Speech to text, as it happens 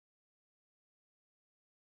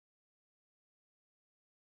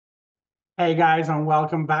Hey guys, and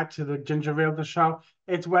welcome back to the Ginger Realtor Show.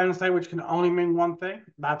 It's Wednesday, which can only mean one thing.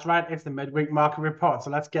 That's right, it's the midweek market report. So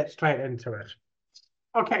let's get straight into it.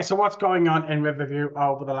 Okay, so what's going on in Riverview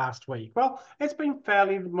over the last week? Well, it's been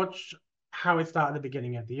fairly much how it started at the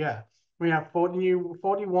beginning of the year. We have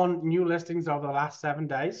 41 new listings over the last 7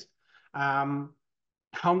 days. Um,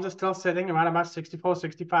 Homes are still sitting around about 64,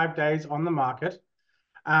 65 days on the market.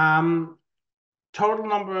 Um, Total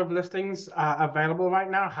number of listings available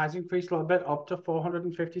right now has increased a little bit up to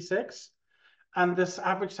 456. And this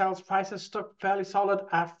average sales price has stuck fairly solid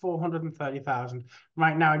at 430,000.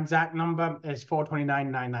 Right now, exact number is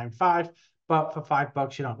 429,995. But for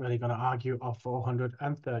 $5, you're not really going to argue of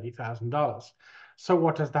 $430,000. So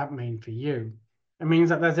what does that mean for you? It means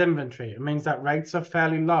that there's inventory. It means that rates are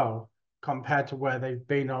fairly low compared to where they've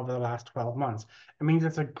been over the last 12 months. It means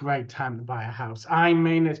it's a great time to buy a house. I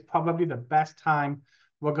mean, it's probably the best time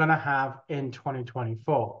we're going to have in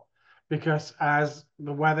 2024 because as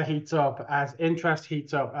the weather heats up, as interest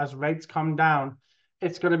heats up, as rates come down,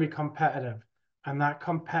 it's going to be competitive. And that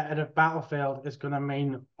competitive battlefield is going to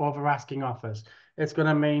mean over asking offers. It's going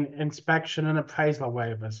to mean inspection and appraisal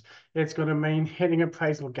waivers. It's going to mean hitting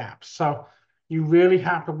appraisal gaps. So you really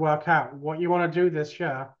have to work out what you want to do this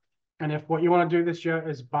year. And if what you want to do this year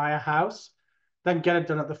is buy a house, then get it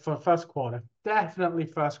done at the first quarter. Definitely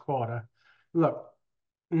first quarter. Look,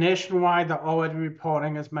 nationwide, they're already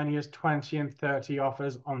reporting as many as 20 and 30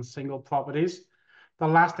 offers on single properties. The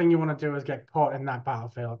last thing you want to do is get caught in that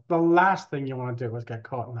battlefield. The last thing you want to do is get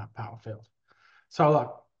caught in that battlefield. So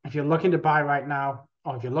look, if you're looking to buy right now,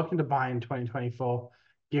 or if you're looking to buy in 2024,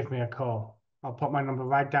 give me a call. I'll put my number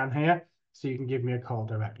right down here so you can give me a call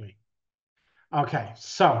directly. Okay,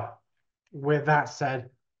 so with that said,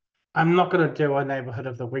 I'm not going to do a neighborhood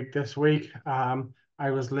of the week this week. I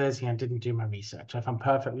was lazy and didn't do my research, if I'm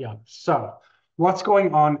perfectly honest. So, what's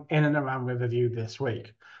going on in and around Riverview this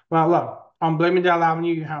week? Well, look, on Bloomingdale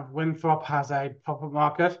Avenue, you have Winthrop has a pop-up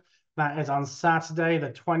market. That is on Saturday,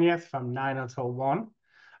 the 20th, from 9 until 1.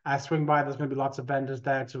 Swing by, there's going to be lots of vendors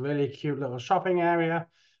there. It's a really cute little shopping area.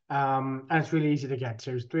 And it's really easy to get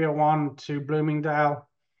to. It's 301 to Bloomingdale.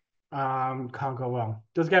 Can't go wrong.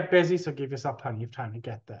 Does get busy, so give yourself plenty of time to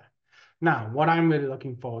get there. Now, what I'm really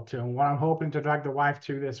looking forward to and what I'm hoping to drag the wife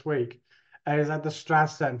to this week is at the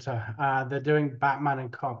Strat Center. They're doing Batman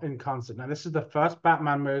in concert. Now, this is the first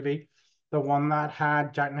Batman movie, the one that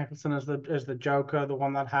had Jack Nicholson as the Joker, the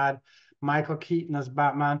one that had Michael Keaton as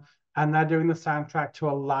Batman, and they're doing the soundtrack to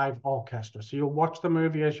a live orchestra. So you'll watch the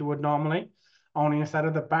movie as you would normally, only instead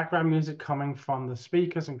of the background music coming from the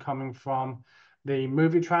speakers and coming from the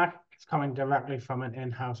movie track, it's coming directly from an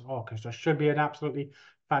in-house orchestra. Should be an absolutely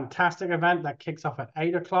fantastic event that kicks off at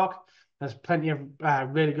 8 o'clock. There's plenty of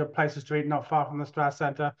really good places to eat not far from the Strat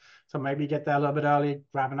Center. So maybe get there a little bit early,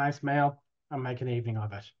 grab a nice meal, and make an evening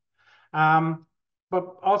of it.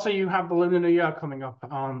 But also you have the Lunar New Year coming up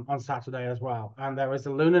on Saturday as well. And there is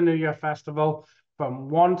the Lunar New Year Festival from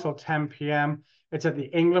 1 till 10 p.m. It's at the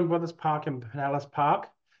England Brothers Park in Pinellas Park.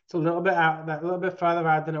 It's a little bit out there, a little bit further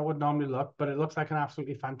out than it would normally look, but it looks like an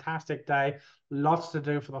absolutely fantastic day. Lots to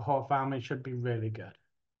do for the whole family. Should be really good.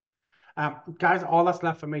 Guys, all that's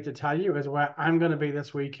left for me to tell you is where I'm going to be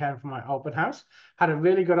this weekend for my open house. Had a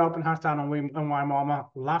really good open house down in Waimama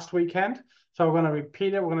last weekend. So we're going to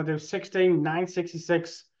repeat it. We're going to do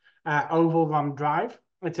 16966 Oval Run Drive.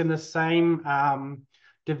 It's in the same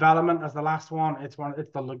development as the last one. It's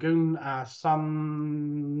the Lagoon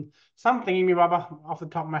something me rubber off the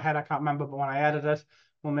top of my head. I can't remember, but when I edit it,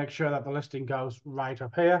 we'll make sure that the listing goes right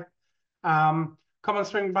up here. Come and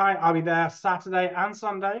swing by. I'll be there Saturday and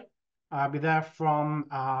Sunday. I'll be there from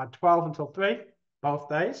 12 until 3, both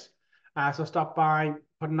days. So stop by,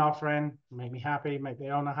 put an offer in, make me happy, make the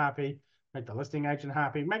owner happy, make the listing agent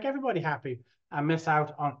happy, make everybody happy, and miss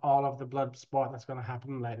out on all of the blood sport that's going to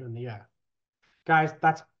happen later in the year. Guys,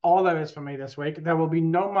 that's all there is for me this week. There will be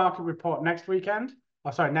no market report next weekend. Oh,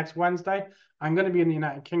 sorry, next Wednesday. I'm going to be in the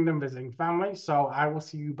United Kingdom visiting family, so I will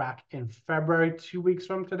see you back in February, 2 weeks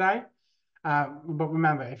from today. But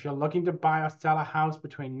remember, if you're looking to buy or sell a house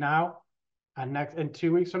between now and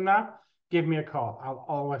 2 weeks from now, give me a call. I'll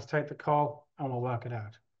always take the call and we'll work it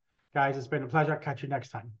out. Guys, it's been a pleasure. Catch you next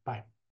time. Bye.